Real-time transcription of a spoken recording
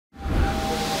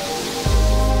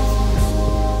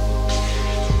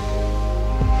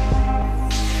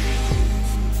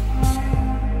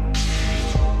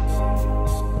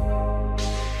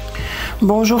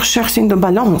Bonjour chers signes de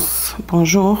balance,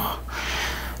 bonjour,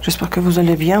 j'espère que vous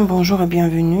allez bien, bonjour et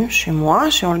bienvenue chez moi,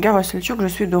 chez Olga Vassilchuk. Je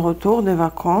suis de retour des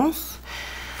vacances,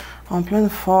 en pleine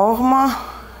forme,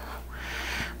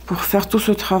 pour faire tout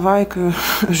ce travail que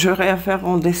j'aurai à faire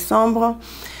en décembre,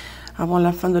 avant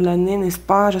la fin de l'année, n'est-ce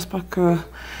pas? J'espère que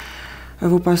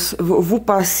vous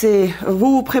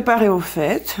vous préparez aux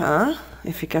fêtes, hein,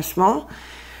 efficacement.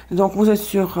 Donc vous êtes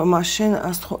sur ma chaîne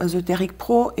Astro Ésotérique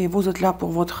Pro et vous êtes là pour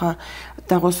votre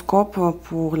taroscope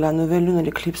pour la nouvelle lune et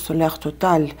l'éclipse solaire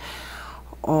totale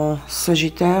en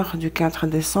Sagittaire du 4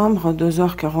 décembre,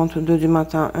 2h42 du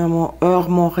matin, heure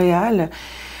Montréal,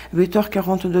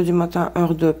 8h42 du matin,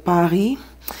 heure de Paris,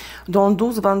 dans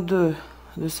 12-22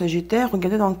 de Sagittaire.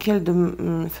 Regardez dans quelle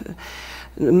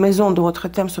maison de votre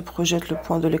thème se projette le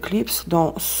point de l'éclipse.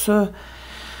 Dans ce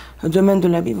domaine de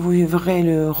la vie, vous vivrez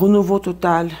le renouveau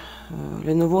total.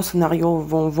 Les nouveaux scénarios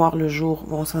vont voir le jour,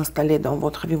 vont s'installer dans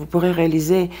votre vie. Vous pourrez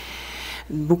réaliser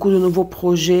beaucoup de nouveaux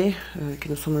projets qui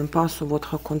ne sont même pas sous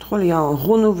votre contrôle. Il y a un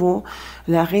renouveau,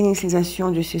 la réinitialisation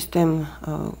du système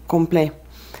complète,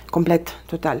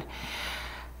 totale.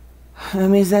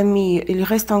 Mes amis, il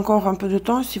reste encore un peu de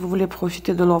temps si vous voulez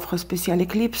profiter de l'offre spéciale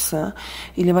Éclipse.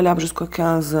 Il est valable jusqu'au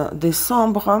 15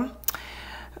 décembre.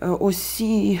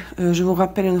 Aussi, je vous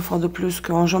rappelle une fois de plus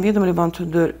qu'en janvier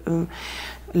 2022,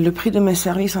 le prix de mes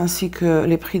services ainsi que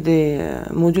les prix des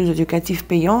modules éducatifs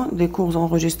payants, des cours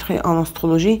enregistrés en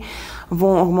astrologie,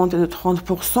 vont augmenter de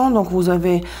 30%. Donc vous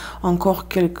avez encore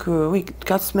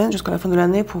 4 semaines jusqu'à la fin de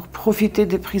l'année pour profiter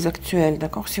des prix actuels.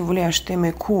 D'accord? Si vous voulez acheter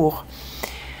mes cours.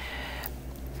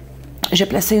 J'ai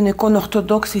placé une icône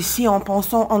orthodoxe ici en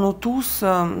pensant en nous tous,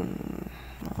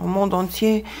 au monde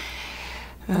entier.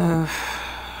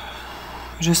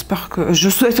 Je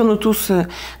souhaite à nous tous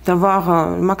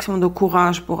d'avoir le maximum de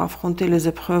courage pour affronter les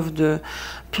épreuves de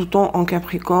Pluton en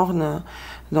Capricorne.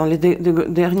 Dans les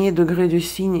derniers degrés du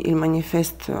signe, il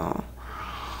manifeste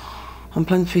en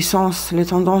pleine puissance les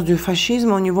tendances du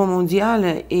fascisme au niveau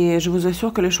mondial. Et je vous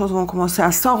assure que les choses vont commencer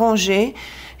à s'arranger.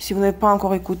 Si vous n'avez pas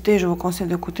encore écouté, je vous conseille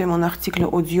d'écouter mon article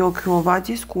audio Quo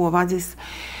Vadis,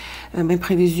 mes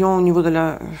prévisions au niveau de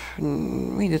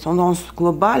des tendances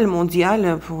globales,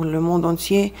 mondiales, pour le monde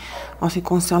entier, en ce qui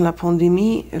concerne la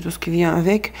pandémie et tout ce qui vient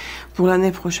avec, pour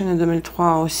l'année prochaine,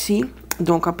 2003 aussi.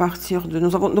 Donc, à partir de... Nous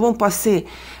devons passer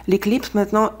l'éclipse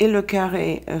maintenant et le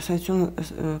carré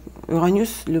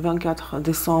Saturne-Uranus le 24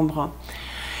 décembre.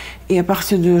 Et à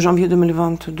partir de janvier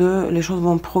 2022, les choses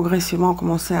vont progressivement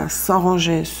commencer à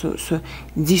s'arranger, se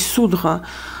dissoudre,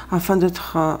 afin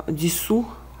d'être dissous,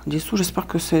 j'espère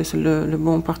que c'est le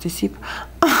bon participe.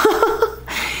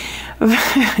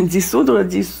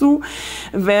 Dissous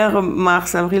vers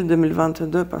mars-avril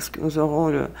 2022, parce que nous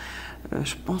aurons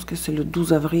je pense que c'est le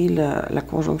 12 avril, la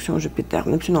conjonction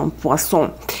Jupiter-Neptune en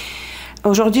Poisson.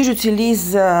 Aujourd'hui,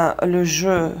 j'utilise le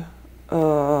jeu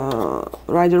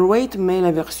Rider-Waite, mais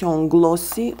la version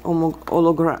glossy,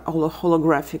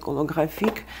 holographique.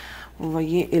 Vous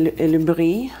voyez, et le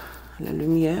bris, la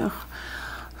lumière.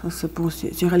 C'est pour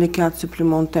tirer les cartes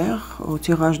supplémentaires au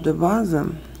tirage de base.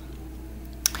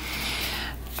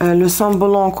 Le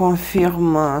symbole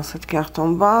confirme cette carte en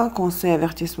bas. Conseil,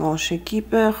 avertissement chez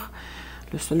Keeper.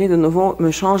 Le soleil de nouveau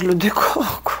me change le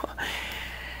décor, quoi.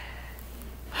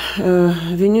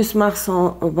 Vénus, Mars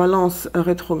en balance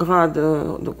rétrograde.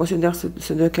 Donc considère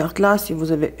ces deux cartes-là. Si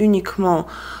vous avez uniquement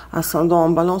ascendant en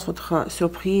balance, votre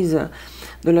surprise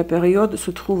de la période se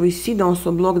trouve ici dans ce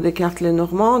bloc des cartes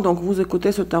Lenormand. Donc vous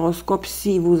écoutez ce taroscope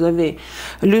si vous avez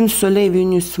Lune, Soleil,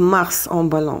 Vénus, Mars en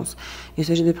balance. Il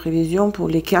s'agit de prévisions pour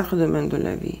les 4 domaines de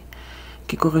la vie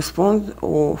qui correspondent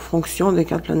aux fonctions des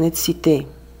 4 planètes citées.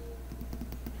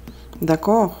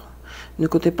 D'accord?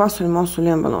 N'écoutez pas seulement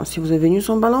Soleil en balance. Si vous avez Vénus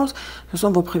en balance, ce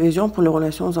sont vos prévisions pour les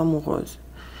relations amoureuses.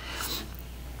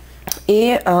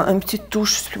 Et une petite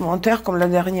touche supplémentaire comme la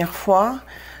dernière fois.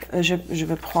 Je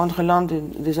vais prendre l'un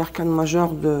des arcanes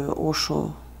majeurs de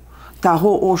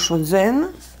Tarot Osho Zen,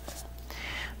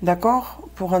 d'accord,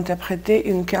 pour interpréter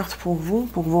une carte pour vous,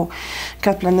 pour vos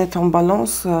 4 planètes en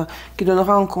balance, qui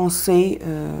donnera un conseil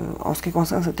en ce qui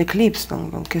concerne cette éclipse.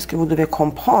 Donc qu'est-ce que vous devez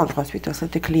comprendre suite à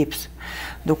cette éclipse?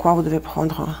 De quoi vous devez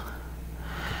prendre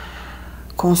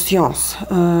conscience.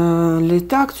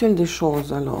 L'état actuel des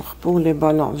choses, alors, pour les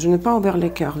balances. Je n'ai pas ouvert les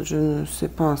cartes, je ne sais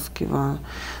pas ce qui va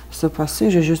se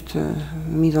passer, j'ai juste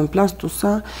mis en place tout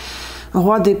ça.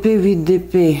 Roi d'épée, 8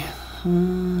 d'épée.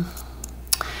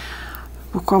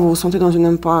 Pourquoi vous vous sentez dans une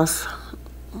impasse?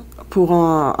 Pour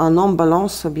un homme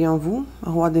balance, c'est bien vous,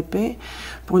 roi d'épée.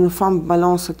 Pour une femme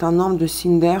balance, c'est un homme de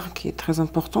signe d'air qui est très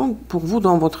important pour vous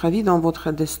dans votre vie, dans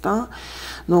votre destin.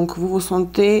 Donc vous vous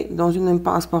sentez dans une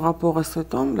impasse par rapport à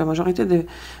cet homme. La majorité des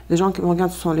gens qui me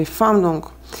regardent sont les femmes. Donc,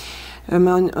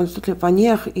 mais en toutes les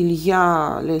manières, il y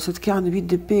a cette carte de 8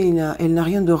 d'épée, elle n'a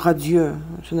rien de radieux.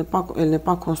 Elle n'est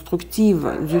pas constructive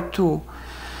du tout.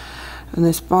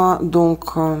 N'est-ce pas?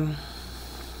 Donc...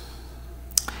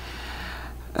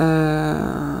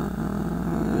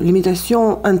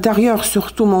 limitation intérieure,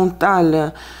 surtout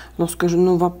mentale, lorsque je ne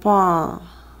vois pas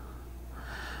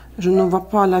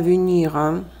l'avenir.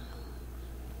 Hein.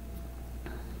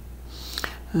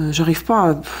 J'arrive pas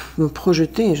à me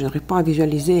projeter, je n'arrive pas à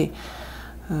visualiser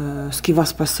ce qui va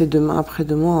se passer demain,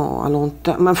 après-demain, à long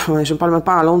terme. Enfin, je ne parle même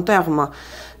pas à long terme.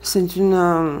 C'est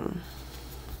une...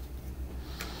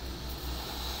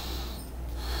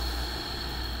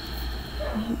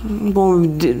 Bon,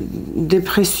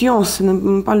 dépression, ce n'est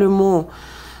même pas le mot,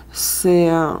 c'est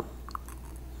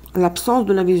l'absence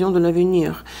de la vision de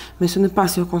l'avenir. Mais ce n'est pas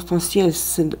circonstanciel,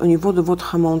 c'est au niveau de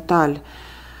votre mental.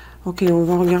 Ok, on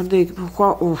va regarder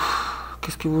pourquoi,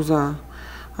 qu'est-ce qui vous a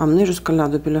amené jusque là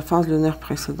depuis la phase lunaire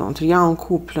précédente. Il y a un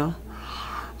couple. Hein.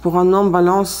 Pour un homme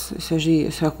balance, il s'agit,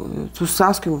 tout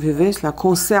ça, ce que vous vivez, cela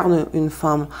concerne une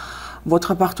femme,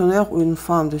 votre partenaire ou une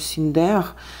femme de signe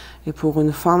d'air. Et pour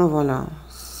une femme, voilà.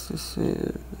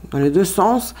 Dans les deux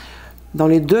sens, dans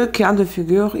les deux cas de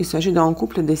figure, il s'agit d'un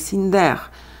couple de signes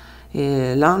d'air.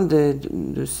 Et l'une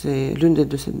de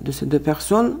ces deux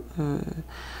personnes,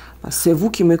 c'est vous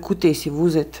qui m'écoutez, si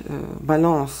vous êtes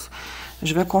balance.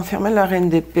 Je vais confirmer la reine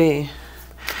d'épée.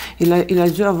 Il a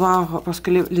dû avoir, parce que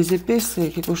les épées, c'est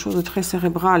quelque chose de très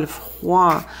cérébral,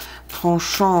 froid,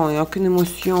 tranchant, il n'y a aucune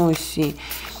émotion ici.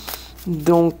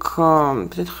 Donc,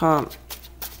 peut-être...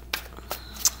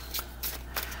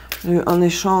 un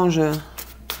échange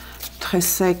très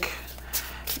sec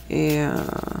et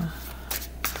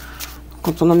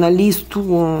quand on analyse tout,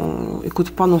 on n'écoute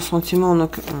pas nos sentiments,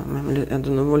 même de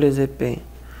nouveau les épées.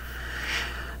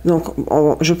 Donc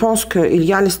je pense qu'il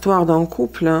y a l'histoire d'un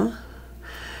couple hein,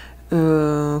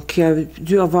 qui a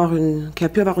pu avoir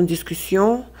une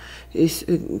discussion et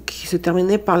qui s'est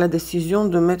terminée par la décision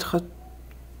de mettre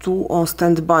tout en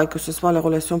stand-by, que ce soit la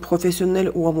relation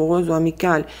professionnelle ou amoureuse ou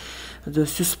amicale. De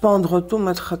suspendre tout,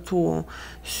 mettre tout en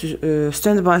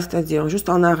stand-by, c'est-à-dire juste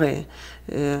en arrêt.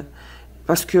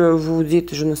 Parce que vous vous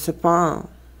dites, je ne sais pas,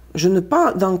 je n'ai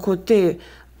pas d'un côté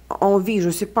envie, je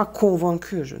ne suis pas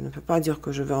convaincue, je ne peux pas dire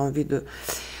que j'avais envie de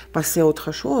passer à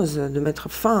autre chose, de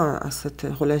mettre fin à cette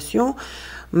relation,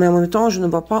 mais en même temps, je ne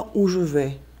vois pas où je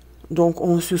vais. Donc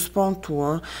on suspend tout.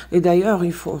 Hein. Et d'ailleurs,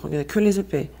 il faut regarder que les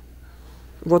épées,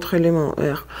 votre élément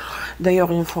air.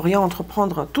 D'ailleurs, il ne faut rien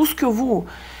entreprendre. Tout ce que vous...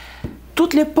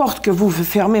 Toutes les portes que vous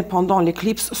fermez pendant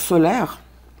l'éclipse solaire,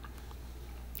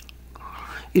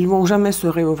 ils ne vont jamais se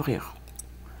réouvrir.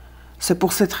 C'est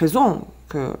pour cette raison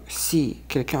que si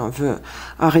quelqu'un veut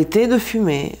arrêter de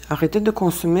fumer, arrêter de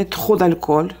consommer trop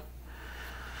d'alcool,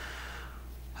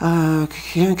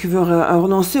 quelqu'un qui veut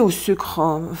renoncer au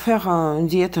sucre, faire une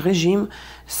diète régime,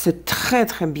 c'est très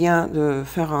très bien de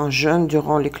faire un jeûne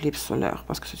durant l'éclipse solaire,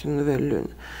 parce que c'est une nouvelle lune.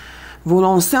 Vous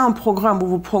lancez un programme,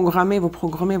 vous programmez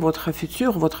votre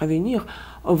futur, votre avenir,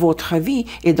 votre vie.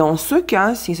 Et dans ce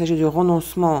cas, s'il s'agit de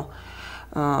renoncement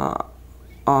à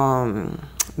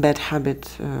bad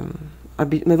habits,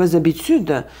 mauvaises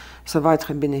habitudes, ça va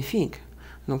être bénéfique.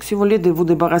 Donc si vous voulez vous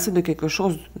débarrasser de quelque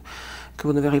chose que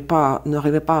vous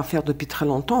n'arrivez pas à faire depuis très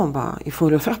longtemps, bah, il faut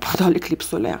le faire pendant l'éclipse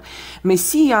solaire. Mais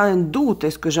s'il y a un doute,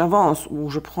 est-ce que j'avance ou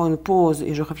je prends une pause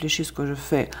et je réfléchis ce que je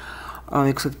fais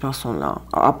avec cette personne-là,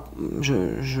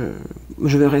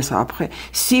 je verrai ça après.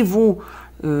 Si vous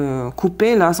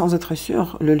coupez là sans être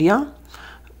sûr, le lien,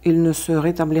 il ne se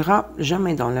rétablira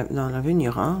jamais dans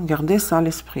l'avenir. Hein. Gardez ça à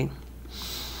l'esprit.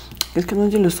 Qu'est-ce que nous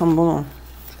dit le seulement?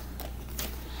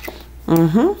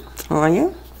 Vous voyez?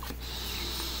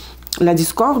 La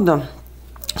discorde,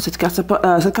 cette carte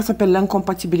s'appelle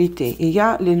l'incompatibilité. Il y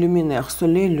a les luminaires,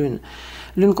 soleil, lune.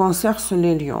 Lune cancer,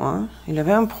 soleil, lion. Hein. Il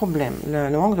avait un problème, le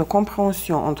manque de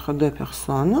compréhension entre deux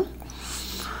personnes.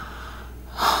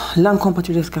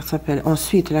 L'incompatibilité, cette carte s'appelle.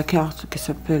 Ensuite, la carte qui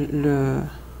s'appelle le...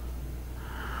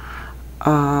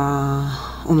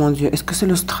 oh mon Dieu, est-ce que c'est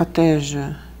le stratège?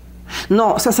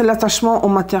 Non, ça c'est l'attachement au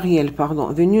matériel,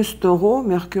 pardon. Vénus, taureau,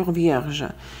 Mercure, vierge.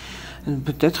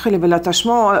 Peut-être il y avait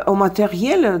l'attachement au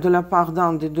matériel de la part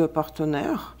d'un des deux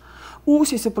partenaires. Ou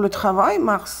si c'est pour le travail,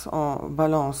 Mars en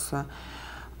balance.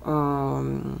 Bah,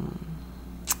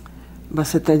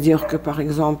 c'est-à-dire que par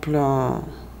exemple,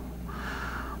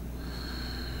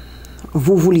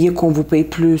 vous vouliez qu'on vous paye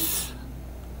plus.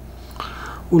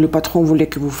 ou le patron voulait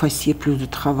que vous fassiez plus de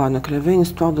travail. Donc il y avait une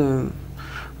histoire de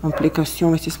implication,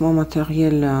 investissement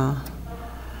matériel,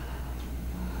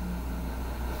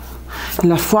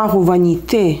 la foire aux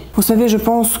vanités. Vous savez, je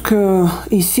pense que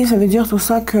ici, ça veut dire tout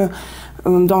ça que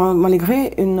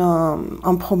malgré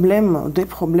un problème, des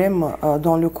problèmes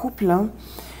dans le couple, hein,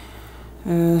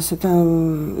 c'est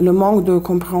le manque de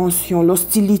compréhension,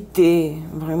 l'hostilité,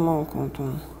 vraiment, quand on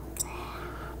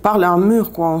parle à un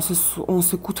mur, quoi, on ne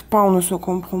s'écoute pas, on ne se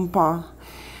comprend pas.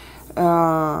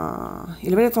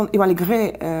 Et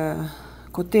malgré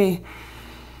côté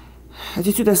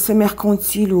attitude assez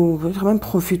mercantile ou peut-être même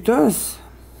profiteuse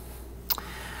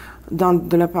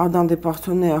de la part d'un des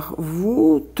partenaires,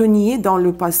 vous teniez dans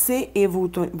le passé et vous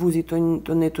y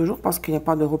tenez toujours parce qu'il n'y a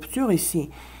pas de rupture ici.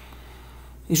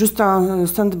 Et juste un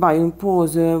stand-by, une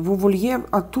pause. Vous vouliez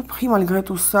à tout prix, malgré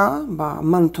tout ça,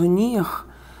 maintenir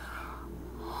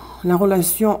la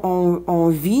relation en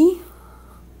vie,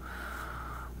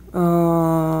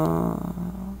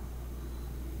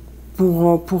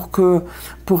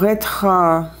 pour être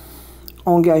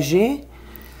engagé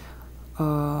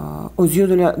aux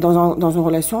yeux dans une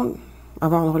relation,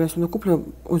 avoir une relation de couple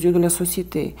aux yeux de la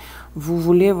société. Vous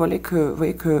voyez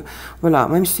que voilà,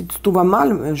 même si tout va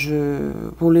mal,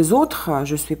 pour les autres,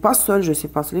 je ne suis pas seule, je ne suis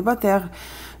pas célibataire,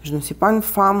 je ne suis pas une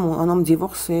femme ou un homme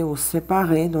divorcé ou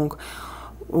séparé. Donc,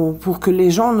 pour que les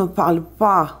gens ne parlent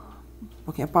pas,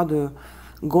 pour qu'il n'y ait pas de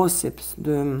gossips,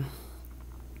 de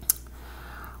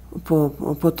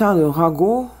potin de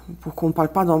ragots, pour qu'on ne parle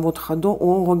pas dans votre dos,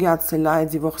 on regarde, celle-là est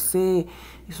divorcée,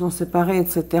 ils sont séparés,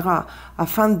 etc.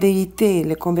 Afin d'éviter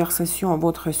les conversations à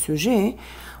votre sujet,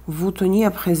 vous teniez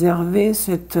à préserver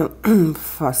cette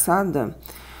façade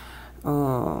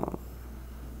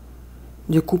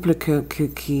du couple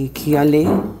qui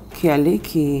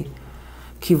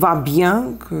va bien,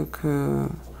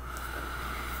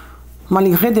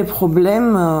 malgré des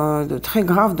problèmes très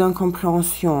graves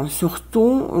d'incompréhension,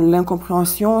 surtout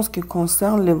l'incompréhension en ce qui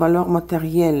concerne les valeurs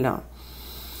matérielles.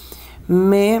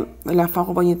 Mais la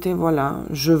pharaonité, voilà,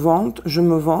 je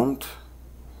me vante,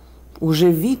 ou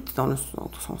j'évite, dans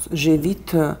l'autre sens,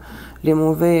 j'évite les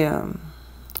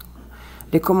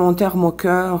commentaires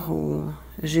moqueurs, ou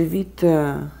j'évite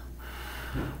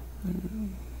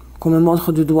qu'on me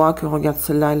montre du doigt que regarde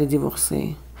celle-là, elle est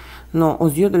divorcée. Non, aux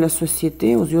yeux de la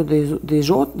société, aux yeux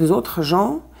des autres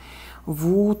gens,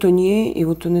 vous teniez et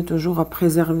vous tenez toujours à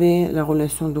préserver la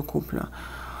relation de couple.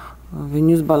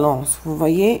 Vénus balance, vous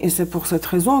voyez, et c'est pour cette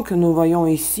raison que nous voyons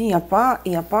ici, il n'y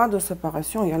a pas de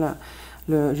séparation, il y a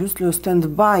juste le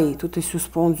stand-by, tout est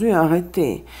suspendu,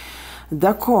 arrêté.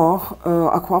 D'accord,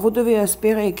 à quoi vous devez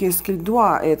espérer, qu'est-ce qu'il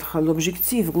doit être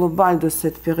l'objectif global de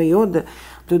cette période,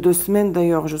 de 2 semaines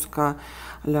d'ailleurs jusqu'à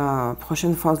la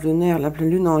prochaine phase lunaire, la pleine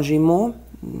lune en Gémeaux,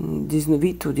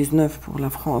 18 ou 19 pour la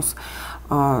France,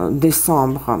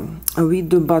 décembre. 8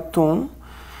 de bâton.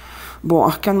 Bon,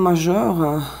 arcane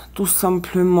majeur, tout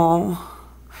simplement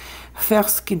faire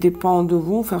ce qui dépend de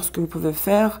vous, faire ce que vous pouvez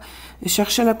faire, et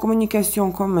chercher la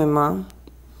communication quand même. Hein.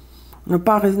 Ne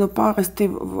pas rester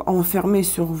enfermé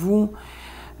sur vous,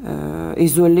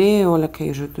 isolé, on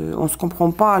ne se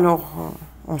comprend pas, alors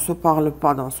on ne se parle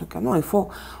pas dans ce cas. Non, il faut,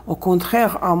 au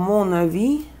contraire, à mon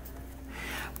avis,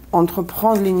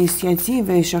 entreprendre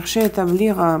l'initiative et chercher à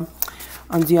établir un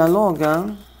dialogue. Hein.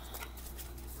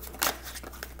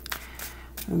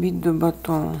 8 de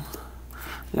bâton,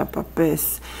 la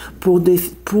papesse, pour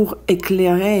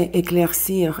éclairer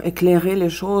les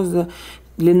choses,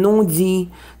 les non-dits,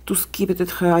 tout ce qui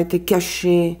peut-être a été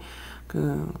caché,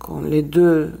 quand les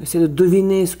deux essaient de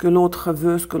deviner ce que l'autre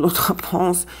veut, ce que l'autre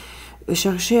pense,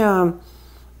 chercher à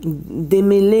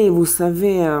démêler, vous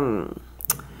savez,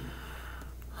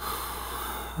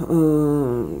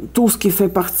 tout ce qui fait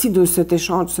partie de cet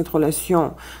échange, de cette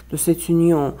relation, de cette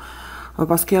union.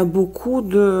 Parce qu'il y a beaucoup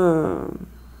de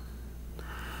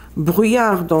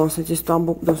brouillard dans cette histoire,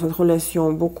 dans cette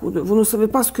relation. Vous ne savez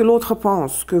pas ce que l'autre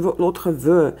pense, ce que l'autre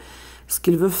veut, ce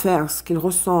qu'il veut faire, ce qu'il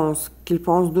ressent, ce qu'il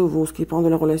pense de vous, ce qu'il pense de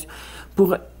la relation.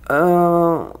 Pour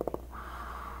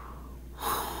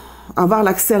avoir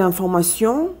l'accès à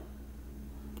l'information,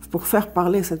 pour faire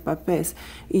parler cette papesse,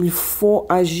 il faut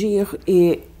agir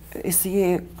et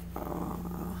essayer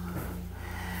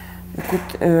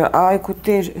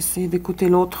essayer d'écouter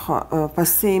l'autre,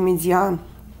 passé immédiat,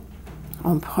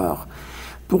 empereur.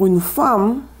 Pour une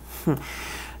femme,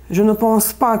 je ne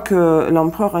pense pas que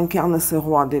l'empereur incarne ce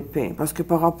roi d'épée, parce que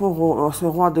par rapport à ce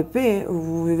roi d'épée,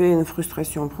 vous vivez une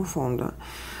frustration profonde.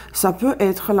 Ça peut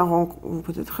être la rencontre,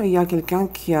 peut-être il y a quelqu'un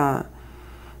qui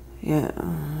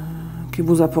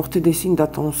vous apporte des signes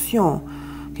d'attention,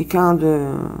 quelqu'un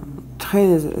de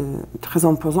très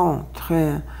imposant,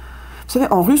 très... Vous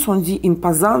savez, en russe, on dit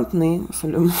imposantny, c'est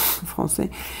le mot français.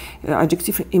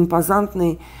 Adjectif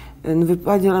imposantny ne veut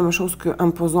pas dire la même chose que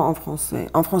imposant en français.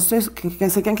 En français, c'est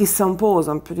quelqu'un qui s'impose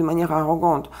un peu d'une manière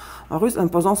arrogante. En russe,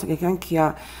 imposant, c'est quelqu'un qui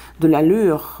a de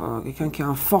l'allure, quelqu'un qui a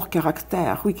un fort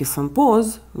caractère, oui, qui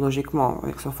s'impose, logiquement,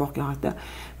 avec son fort caractère,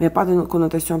 mais il n'y a pas de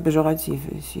connotation péjorative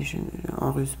ici,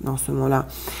 en russe, dans ce mot-là.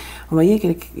 Vous voyez,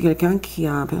 quelqu'un qui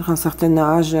a peut-être un certain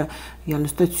âge, il a le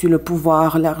statut, le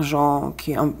pouvoir, l'argent,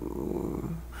 qui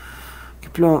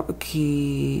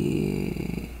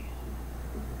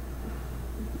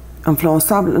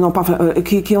influençable, non pas,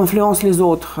 qui influence les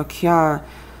autres, qui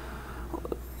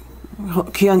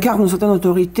incarne une certaine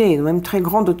autorité, même très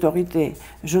grande autorité.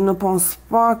 Je ne pense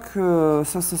pas que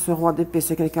ça c'est ce roi d'épée,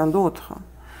 c'est quelqu'un d'autre.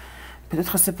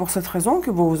 Peut-être c'est pour cette raison que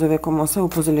vous avez commencé à vous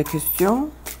poser les questions.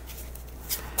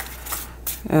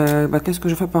 Qu'est-ce que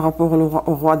je fais par rapport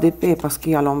au roi d'épée? Parce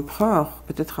qu'il y a l'empereur,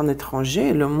 peut-être un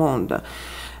étranger, le monde.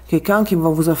 Quelqu'un qui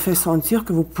vous a fait sentir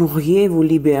que vous pourriez vous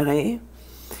libérer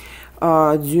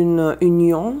d'une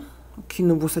union qui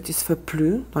ne vous satisfait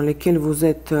plus, dans laquelle vous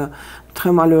êtes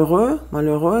très malheureux,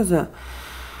 malheureuse,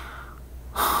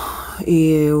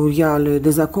 et où il y a le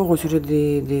désaccord au sujet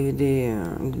des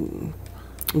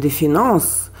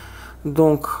finances.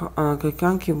 Donc,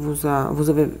 quelqu'un qui vous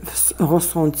avez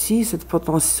ressenti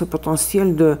ce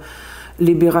potentiel de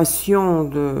libération,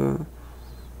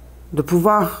 de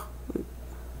pouvoir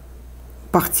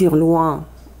partir loin,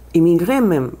 immigrer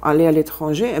même, aller à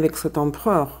l'étranger avec cet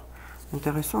empereur.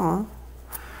 Intéressant, hein?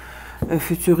 Un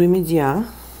futur immédiat.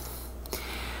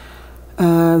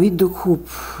 8 de coupe.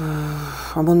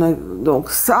 À mon avis, donc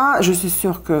ça, je suis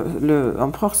sûre que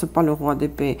l'empereur, c'est pas le roi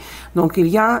d'épée. Donc il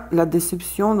y a la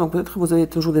déception, donc peut-être vous avez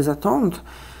toujours des attentes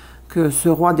que ce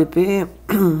roi d'épée,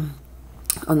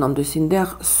 un homme de Cinder,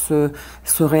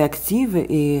 se réactive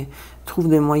et trouve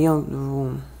des moyens de vous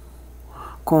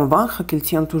convaincre qu'il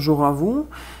tient toujours à vous.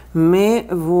 Mais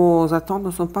vos attentes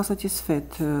ne sont pas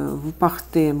satisfaites. Vous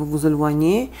partez, vous vous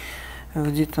éloignez,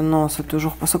 vous dites non, c'est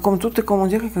toujours pas ça. Comme tout est, comment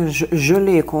dire,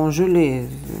 gelé, congelé.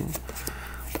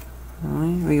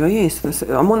 Oui, vous voyez,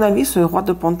 à mon avis, ce roi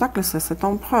de Pentacle, c'est cet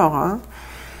empereur. Hein.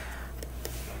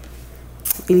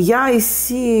 Il y a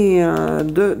ici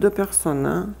deux personnes.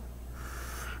 Hein.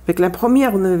 Avec la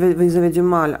première, vous avez du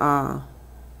mal à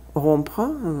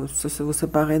rompre, vous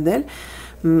séparer d'elle.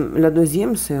 La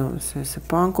deuxième, c'est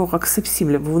pas encore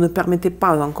accessible. Vous ne permettez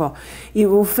pas encore. Il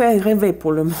vous fait rêver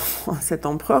pour le moment cet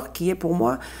empereur qui est pour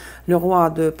moi le roi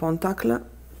de Pentacle,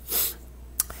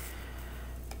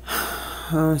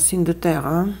 un signe de terre.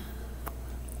 Hein.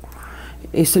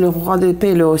 Et c'est le roi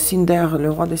d'épée, le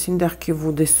roi de Cinder qui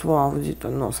vous déçoit. Vous dites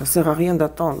non, ça sert à rien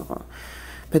d'attendre.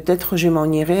 Peut-être je m'en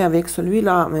irai avec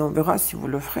celui-là, mais on verra si vous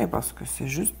le ferez parce que c'est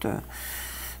juste,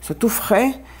 c'est tout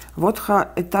frais. Votre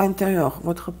état intérieur,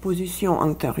 votre position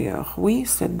intérieure, oui,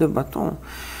 7 de bâton.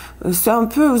 C'est un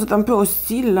peu, vous êtes un peu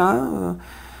hostile là.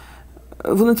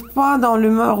 Vous n'êtes pas dans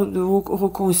l'humeur de vous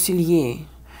réconcilier.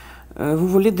 Vous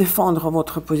voulez défendre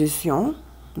votre position,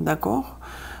 d'accord?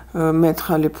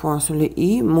 Mettre les points sur les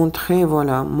i, montrer,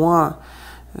 voilà, moi,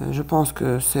 je pense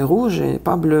que c'est rouge et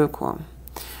pas bleu, quoi.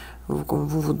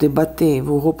 Vous débattez,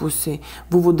 vous repoussez,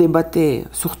 vous débattez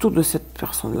surtout de cette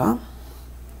personne-là.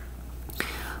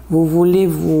 Vous voulez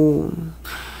vous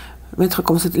mettre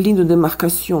comme cette ligne de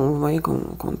démarcation, vous voyez,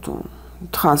 quand on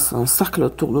trace un cercle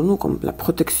autour de nous, comme la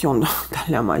protection dans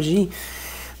la magie.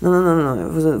 Non, non, non,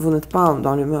 non, vous n'êtes pas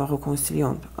dans l'humeur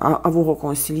réconciliante. À vous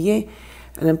réconcilier,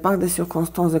 l'impact des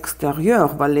circonstances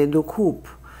extérieures, valet de coupe.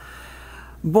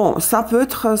 Bon, ça peut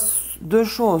être deux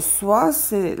choses. Soit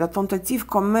c'est la tentative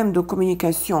quand même de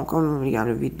communication, comme il y a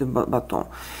le 8 de bâton.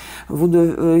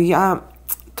 Il y a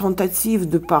tentative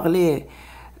de parler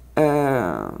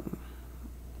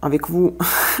avec vous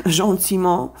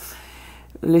gentiment.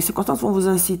 Les circonstances vont vous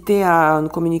inciter à une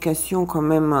communication quand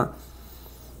même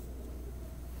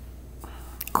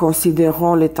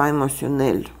considérant l'état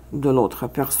émotionnel de l'autre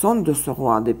personne, de ce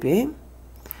roi d'épée.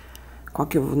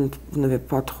 Quoique vous n'avez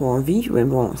pas trop envie, mais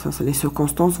bon, ça c'est les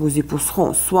circonstances vous y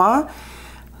pousseront. Soit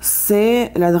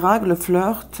c'est la drague, le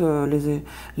flirt,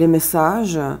 les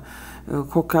messages,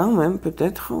 coquins même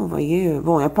peut-être, vous voyez.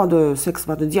 Bon, il n'y a pas de sexe,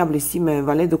 pas de diable ici, mais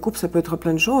valet de coupe, ça peut être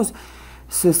plein de choses.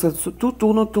 Tout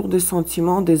tourne autour des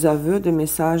sentiments, des aveux, des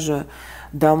messages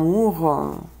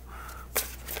d'amour.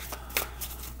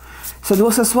 Ça doit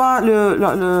que ce soit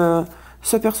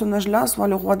ce personnage-là, soit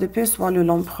le roi d'épée, soit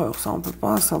l'empereur. Ça, on ne peut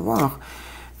pas savoir.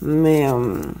 Mais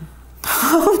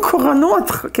encore un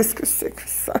autre. Qu'est-ce que c'est que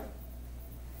ça?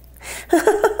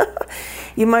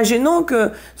 Imaginons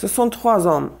que ce sont 3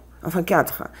 hommes. enfin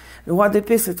 4. Le roi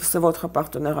d'épée, c'est votre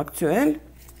partenaire actuel.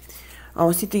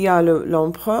 Ensuite, il y a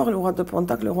l'empereur, le roi de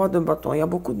pentacle, le roi de bâton. Il y a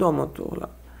beaucoup d'hommes autour, là.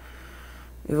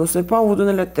 Et vous ne savez pas où vous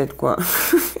donner la tête, quoi.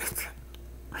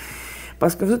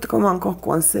 Parce que vous êtes comme encore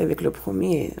coincé avec le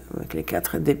premier, avec les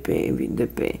 4 d'épée, 8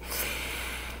 d'épée.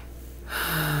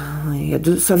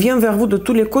 Ça vient vers vous de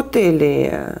tous les côtés,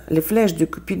 les flèches du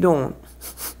Cupidon.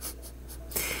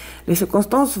 Les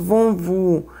circonstances vont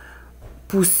vous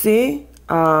pousser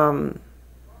à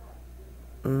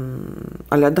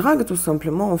la drague, tout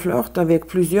simplement, au flirt avec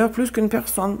plus qu'une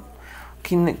personne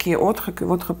qui est autre que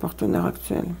votre partenaire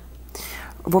actuel.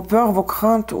 Vos peurs, vos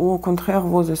craintes ou au contraire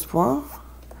vos espoirs.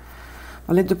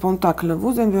 Les deux pentacles,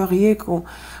 vous aimeriez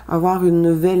avoir une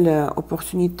nouvelle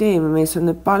opportunité, mais ce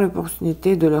n'est pas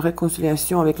l'opportunité de la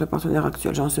réconciliation avec le partenaire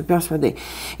actuel, j'en suis persuadée.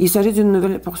 Il s'agit d'une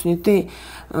nouvelle opportunité,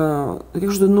 quelque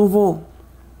chose de nouveau,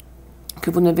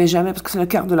 que vous n'avez jamais, parce que c'est la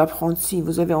carte de l'apprenti.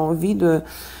 Vous avez envie de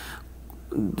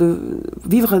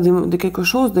vivre de quelque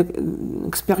chose,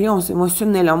 d'expérience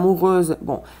émotionnelle, amoureuse.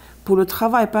 Bon, pour le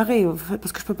travail, pareil,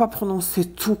 parce que je ne peux pas prononcer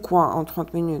tout, quoi, en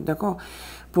 30 minutes, d'accord?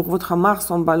 Pour votre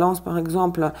Mars en balance, par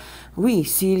exemple, oui,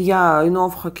 s'il y a une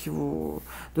offre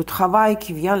de travail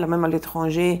qui vient, là même à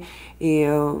l'étranger, et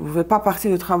vous ne pouvez pas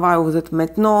partir du travail où vous êtes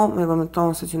maintenant, mais en même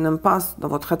temps, c'est une impasse. Dans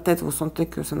votre tête, vous sentez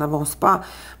que ça n'avance pas,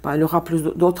 ben, il y aura plus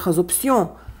d'autres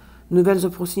options. Nouvelles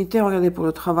opportunités, regardez pour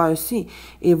le travail aussi.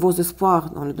 Et vos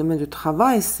espoirs dans le domaine du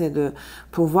travail, c'est de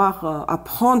pouvoir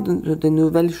apprendre de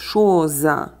nouvelles choses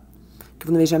que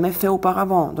vous n'avez jamais fait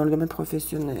auparavant dans le domaine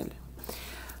professionnel.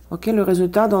 Ok, le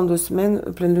résultat dans 2 semaines,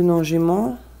 pleine lune en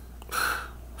Gémeaux,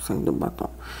 5 de bâton,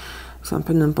 c'est un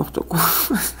peu n'importe quoi.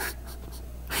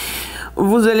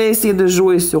 Vous allez essayer de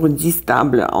jouer sur 10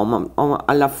 tables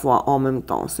à la fois, en même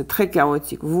temps. C'est très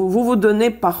chaotique. Vous donnez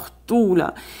partout,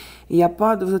 là. Il n'y a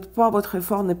pas de, votre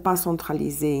effort n'est pas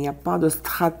centralisé. Il n'y a pas de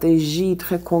stratégie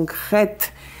très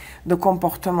concrète de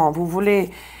comportement. Vous voulez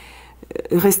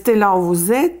rester là où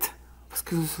vous êtes, parce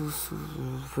que vous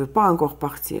ne pouvez pas encore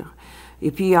partir. Et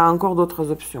puis, il y a encore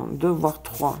d'autres options, 2 voire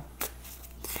 3.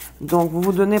 Donc, vous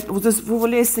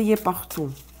voulez essayer partout.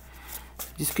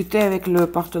 Discuter avec le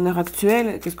partenaire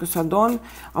actuel, qu'est-ce que ça donne.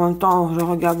 En même temps, je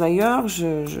regarde ailleurs,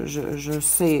 je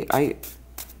sais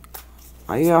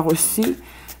ailleurs aussi.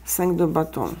 5 de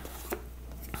bâton.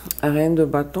 Reine de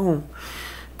bâton.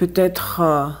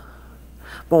 Peut-être...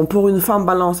 bon, pour une femme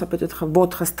balance, ça peut être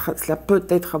votre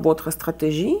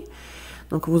stratégie.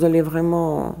 Donc, vous allez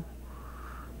vraiment...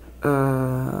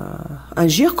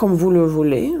 agir comme vous le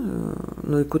voulez,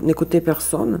 n'écoutez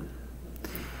personne.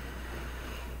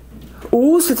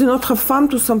 Ou c'est une autre femme,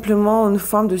 tout simplement, une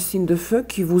femme de signe de feu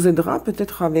qui vous aidera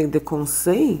peut-être avec des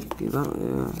conseils.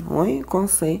 Oui,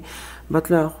 conseils.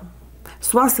 Butler.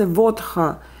 Soit c'est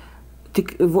votre...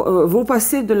 vous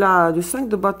passez du 5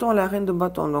 de bâton à la reine de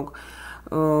bâton. Donc,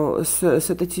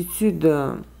 cette attitude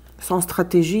sans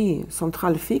stratégie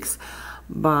centrale fixe,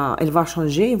 bah, elle va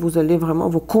changer, vous allez vraiment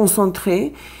vous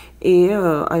concentrer et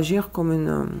agir comme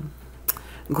une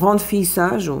grande fille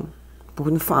sage, pour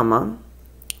une femme, hein,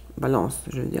 balance,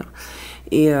 je veux dire.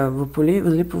 Et vous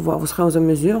serez en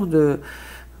mesure de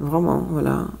vraiment,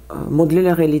 voilà, modeler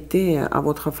la réalité à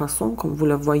votre façon, comme vous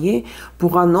la voyez.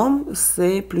 Pour un homme,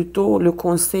 c'est plutôt le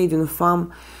conseil d'une femme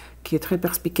qui est très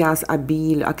perspicace,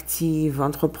 habile, active,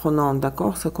 entreprenante,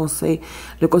 d'accord?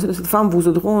 Le conseil de cette femme vous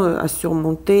aideront à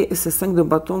surmonter ces 5 de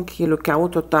bâton qui est le chaos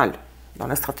total dans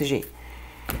la stratégie.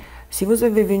 Si vous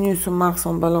avez Vénus ou Mars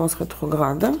en balance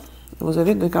rétrograde, vous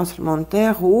avez des cartes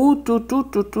supplémentaires ou tout.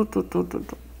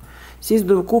 6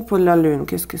 de coupe la lune,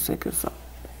 qu'est-ce que c'est que ça?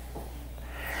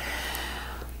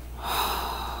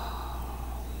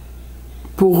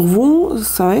 Pour vous, vous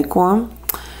savez quoi?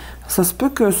 Ça se peut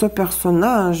que ce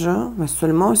personnage, mais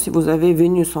seulement si vous avez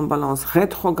Vénus en balance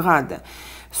rétrograde,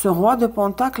 ce roi de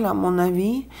pentacle, à mon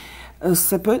avis,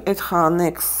 ça peut être un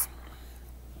ex,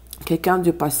 quelqu'un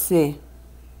du passé.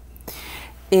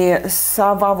 Et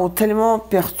ça va vous tellement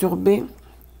perturber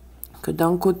que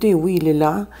d'un côté, oui, il est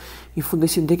là, il faut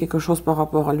décider quelque chose par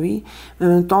rapport à lui. Mais en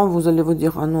même temps, vous allez vous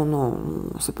dire, ah non,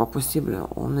 c'est pas possible,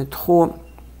 on est trop...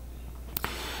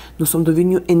 Nous sommes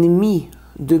devenus ennemis.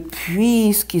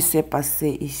 Depuis ce qui s'est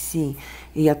passé ici,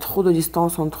 il y a trop de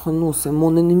distance entre nous, c'est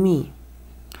mon ennemi.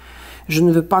 Je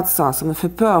ne veux pas de ça, ça me fait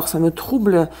peur, ça me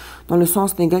trouble dans le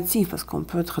sens négatif, parce qu'on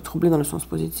peut être troublé dans le sens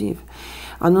positif.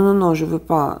 Ah non, je ne veux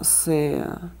pas. C'est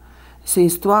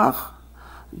histoire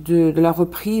de la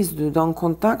reprise d'un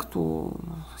contact ou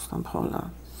c'est un problème.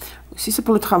 Si c'est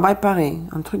pour le travail, pareil,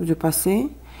 un truc du passé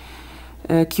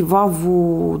qui va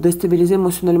vous déstabiliser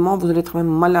émotionnellement, vous allez être même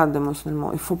malade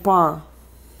émotionnellement. Il ne faut pas...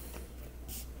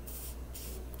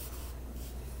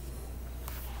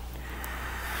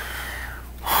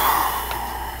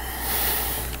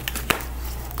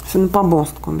 Ce n'est pas bon,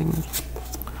 cette combinaison.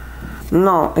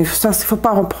 Non, il ne faut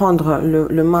pas reprendre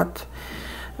le mat.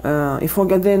 Il faut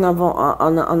regarder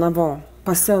en avant,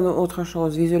 passer à autre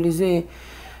chose, visualiser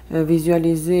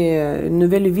une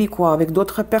nouvelle vie, quoi, avec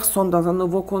d'autres personnes, dans un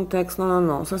nouveau contexte. Non, non,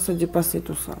 non, ça c'est du passé,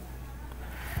 tout ça.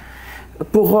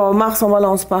 Pour Mars en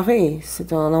balance, pareil,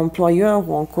 c'est un employeur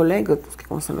ou un collègue, tout ce qui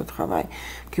concerne le travail,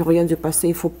 qui revient du passé.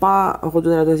 Il ne faut pas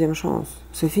redonner la deuxième chance.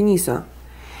 C'est fini, ça.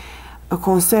 Un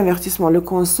conseil, avertissement. Le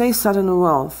conseil, sudden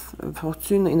wealth,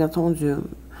 fortune inattendue.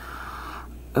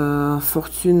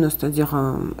 Fortune, c'est-à-dire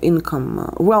income.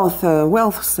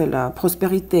 Wealth, c'est la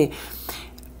prospérité.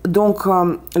 Donc,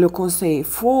 le conseil,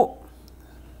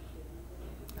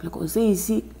 le conseil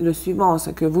ici, le suivant,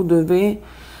 c'est que vous devez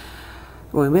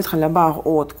mettre la barre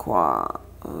haute, quoi.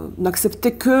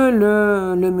 N'acceptez que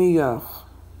le meilleur.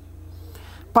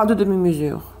 Pas de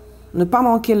demi-mesure. Ne pas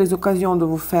manquer les occasions de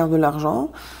vous faire de l'argent.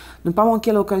 Ne pas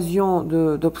manquer l'occasion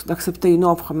d'accepter une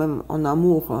offre, même en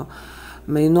amour,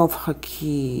 mais une offre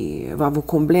qui va vous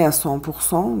combler à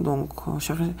 100%. Donc,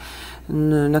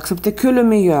 n'acceptez que le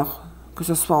meilleur, que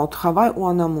ce soit au travail ou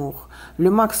en amour.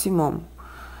 Le maximum.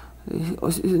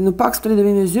 Ne pas accepter les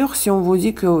demi-mesures si on vous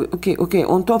dit que, ok,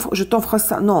 je t'offre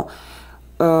ça. Non.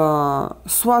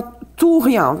 Soit tout ou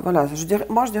rien. Voilà,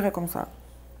 moi je dirais comme ça.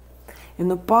 Et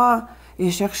ne pas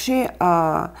chercher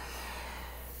à,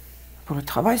 pour le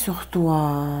travail surtout,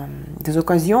 des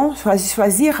occasions,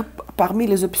 choisir parmi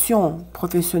les options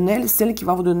professionnelles celle qui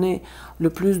va vous donner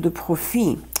le plus de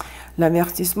profit.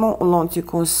 L'avertissement ou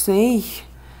l'anti-conseil.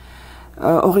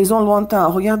 Horizon lointain.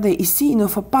 Regardez, ici, il ne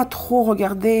faut pas trop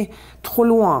regarder trop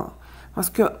loin.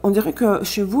 Parce qu'on dirait que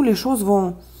chez vous, les choses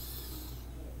vont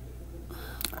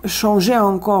changer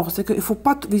encore. C'est qu'il ne faut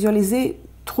pas trop visualiser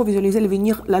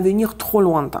l'avenir trop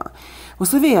lointain. Vous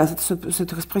savez,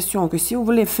 cette expression que si vous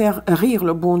voulez faire rire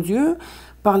le bon Dieu,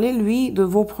 parlez-lui de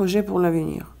vos projets pour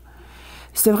l'avenir.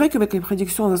 C'est vrai qu'avec les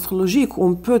prédictions astrologiques,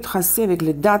 on peut tracer avec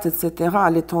les dates, etc.,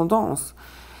 les tendances.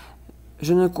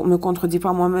 Je ne me contredis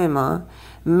pas moi-même, hein,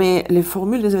 mais les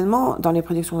formules des événements dans les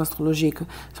prédictions astrologiques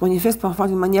se manifestent parfois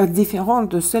d'une manière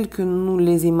différente de celle que nous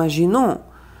les imaginons.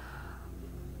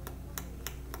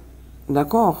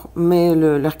 D'accord? Mais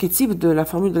l'archétype de la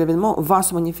formule de l'événement va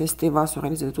se manifester, va se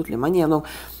réaliser de toutes les manières. Donc,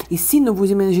 ici, ne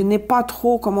vous imaginez pas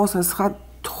trop comment ça sera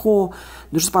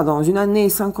je sais pas, dans une année,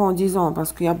 5 ans, 10 ans,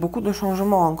 parce qu'il y a beaucoup de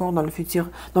changements encore dans le futur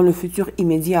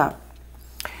immédiat.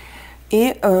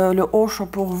 Et le hoche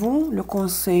pour vous, le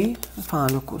conseil, enfin,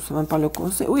 c'est même pas le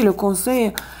conseil, oui, le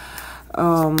conseil,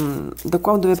 de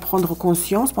quoi vous devez prendre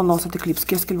conscience pendant cette éclipse.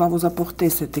 Qu'est-ce qu'il va vous apporter,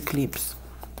 cette éclipse?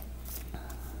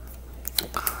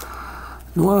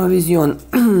 Nouvelle vision,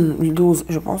 le 12,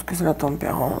 je pense que c'est la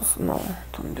tempérance. Non,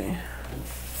 attendez.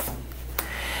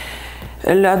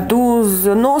 La 12,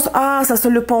 non, ah, ça c'est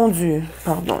le pendu,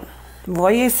 pardon. Vous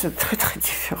voyez, c'est très très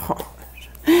différent.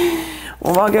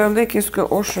 On va regarder qu'est-ce que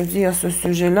Hoche dit à ce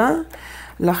sujet-là.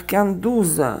 L'arcane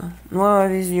 12,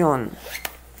 nouvelle vision.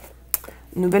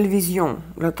 Nouvelle vision,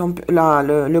 le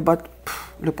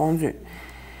pendu.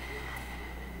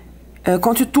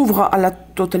 Quand tu t'ouvres à la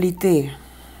totalité,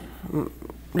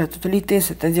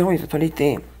 c'est-à-dire, oui,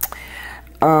 totalité,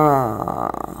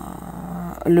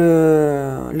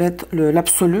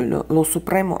 l'absolu, le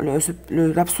suprême,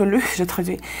 l'absolu, j'ai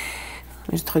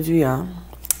traduit, hein,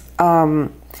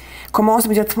 commence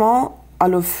immédiatement à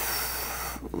le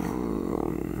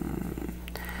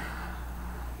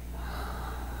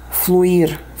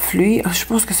fluir, je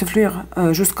pense que c'est fluir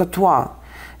jusqu'à toi.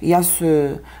 Il y a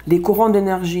les courants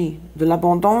d'énergie, de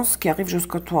l'abondance qui arrivent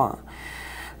jusqu'à toi.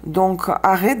 Donc,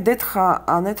 arrête d'être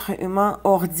un être humain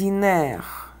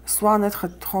ordinaire, soit un être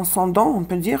transcendant, on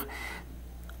peut dire.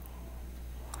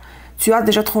 Tu as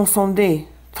déjà transcendé,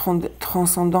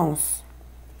 transcendance.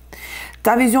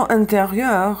 Ta vision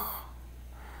intérieure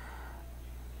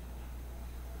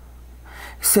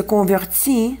se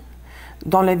convertit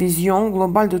dans la vision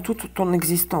globale de toute ton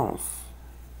existence.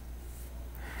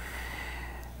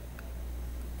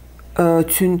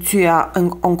 Tu as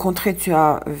rencontré, tu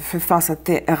as fait face à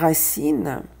tes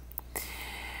racines,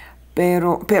 et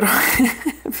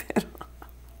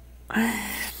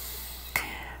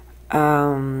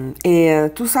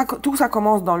tout ça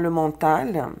commence dans le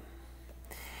mental.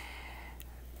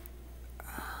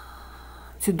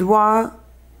 Tu dois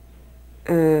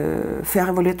faire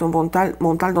évoluer ton mental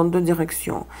dans deux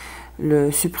directions.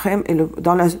 Le suprême et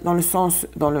dans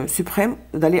le suprême,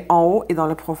 d'aller en haut et dans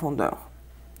la profondeur.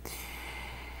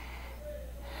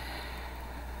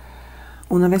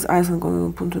 Una vez hay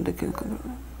un punto de que...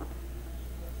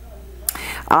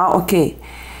 Ah, ok.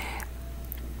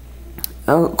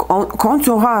 Quand tu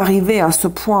auras arrivé à ce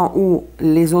point où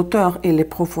les hauteurs et les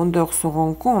profondeurs se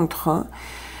rencontrent,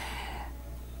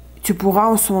 tu pourras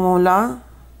en ce moment-là,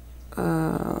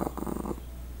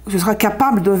 tu seras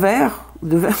capable de voir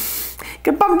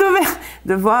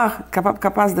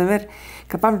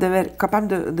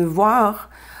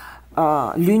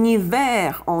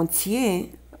l'univers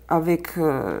entier avec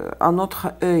un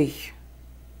autre œil.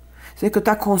 C'est que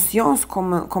ta conscience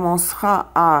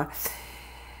commencera à...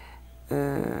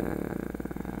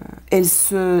 elle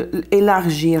se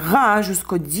élargira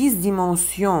jusqu'aux 10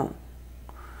 dimensions.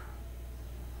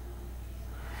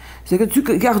 C'est que tu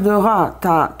garderas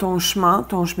ton chemin,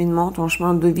 ton cheminement, ton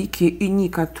chemin de vie qui est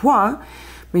unique à toi,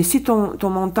 mais si ton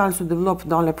mental se développe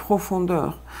dans la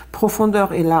profondeur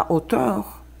et la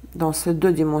hauteur, dans ces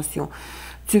 2 dimensions,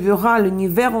 tu verras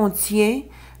l'univers entier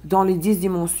dans les 10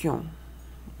 dimensions.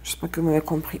 J'espère que vous m'avez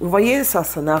compris. Vous voyez, ça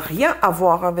n'a rien à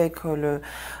voir avec le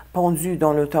pendu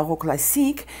dans le tarot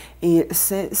classique, et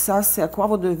c'est à quoi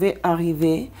vous devez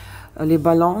arriver. Les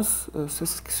balances,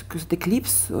 que cette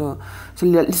éclipse,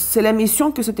 c'est la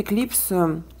mission que cette éclipse,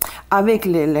 avec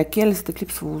laquelle cette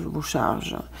éclipse vous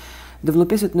charge.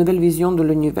 Développer cette nouvelle vision de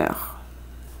l'univers.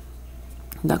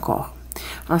 D'accord.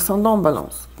 Ascendant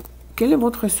balance. Quelle est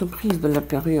votre surprise de la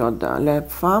période? La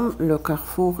femme, le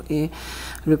carrefour et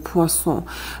le poisson.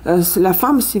 La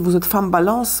femme, si vous êtes femme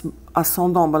balance,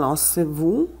 ascendant balance, c'est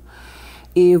vous.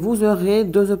 Et vous aurez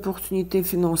 2 opportunités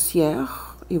financières.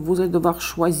 Et vous allez devoir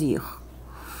choisir.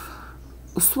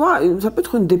 Soit, ça peut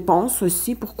être une dépense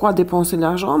aussi, pourquoi dépenser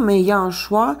l'argent, mais il y a un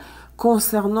choix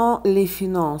concernant les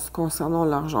finances, concernant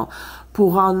l'argent.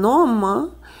 Pour un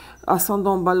homme,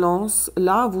 ascendant balance,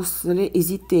 là, vous allez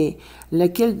hésiter.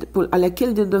 À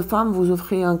laquelle des 2 femmes vous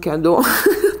offrez un cadeau?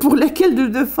 Pour laquelle des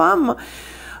 2 femmes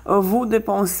vous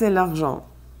dépensez l'argent?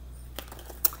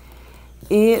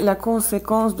 Et la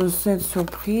conséquence de cette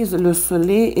surprise, le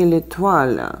soleil et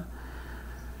l'étoile.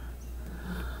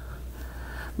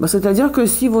 C'est-à-dire que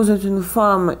si vous êtes une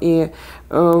femme et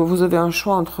vous avez un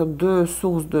choix entre 2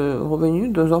 sources de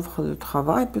revenus, 2 offres de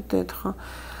travail peut-être,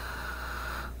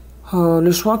 le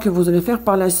choix que vous allez faire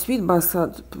par la suite,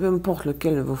 peu importe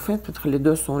lequel vous faites, peut-être les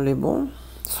 2 seront les bons,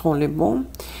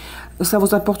 ça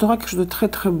vous apportera quelque chose de très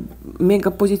très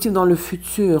méga positif dans le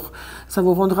futur. Ça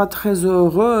vous rendra très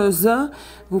heureuse,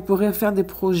 vous pourrez faire des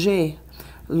projets,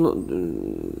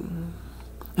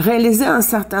 réaliser un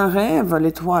certain rêve,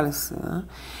 l'étoile,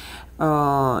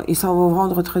 et ça va vous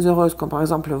rendre très heureuse. Comme par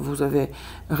exemple, vous avez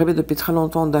rêvé depuis très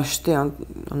longtemps d'acheter un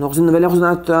nouvel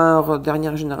ordinateur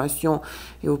dernière génération,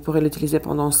 et vous pourrez l'utiliser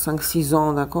pendant 5-6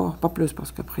 ans, d'accord? Pas plus,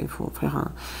 parce qu'après, il faut faire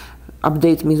un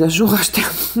update, mise à jour, acheter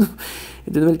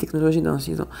de nouvelles technologies dans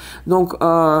 6 ans. Donc,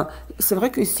 c'est vrai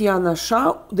que s'il y a un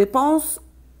achat, dépense,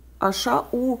 achat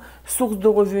ou source de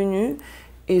revenus,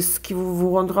 et ce qui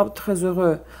vous rendra très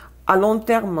heureux. À long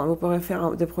terme, vous pourrez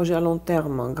faire des projets à long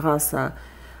terme grâce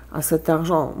à cet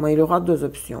argent. Mais il y aura 2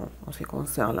 options en ce qui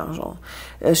concerne l'argent.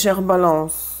 Chère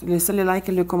Balance, laissez les likes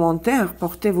et les commentaires.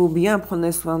 Portez-vous bien,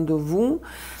 prenez soin de vous.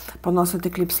 Pendant cette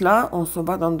éclipse-là, on se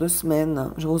voit dans 2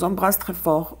 semaines. Je vous embrasse très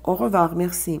fort. Au revoir,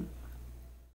 merci.